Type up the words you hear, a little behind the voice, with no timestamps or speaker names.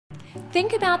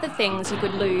Think about the things you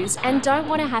could lose and don't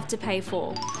want to have to pay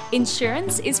for.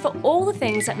 Insurance is for all the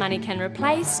things that money can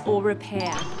replace or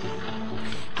repair.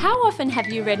 How often have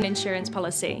you read an insurance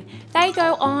policy? They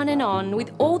go on and on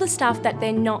with all the stuff that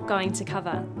they're not going to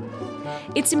cover.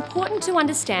 It's important to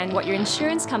understand what your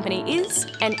insurance company is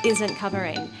and isn't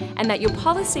covering, and that your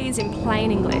policy is in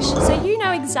plain English so you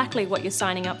know exactly what you're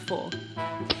signing up for.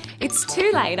 It's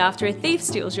too late after a thief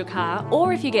steals your car,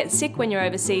 or if you get sick when you're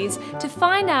overseas, to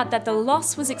find out that the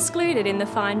loss was excluded in the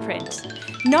fine print.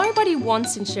 Nobody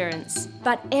wants insurance,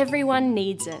 but everyone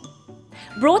needs it.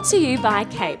 Brought to you by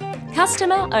CAPE,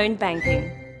 Customer Owned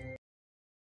Banking.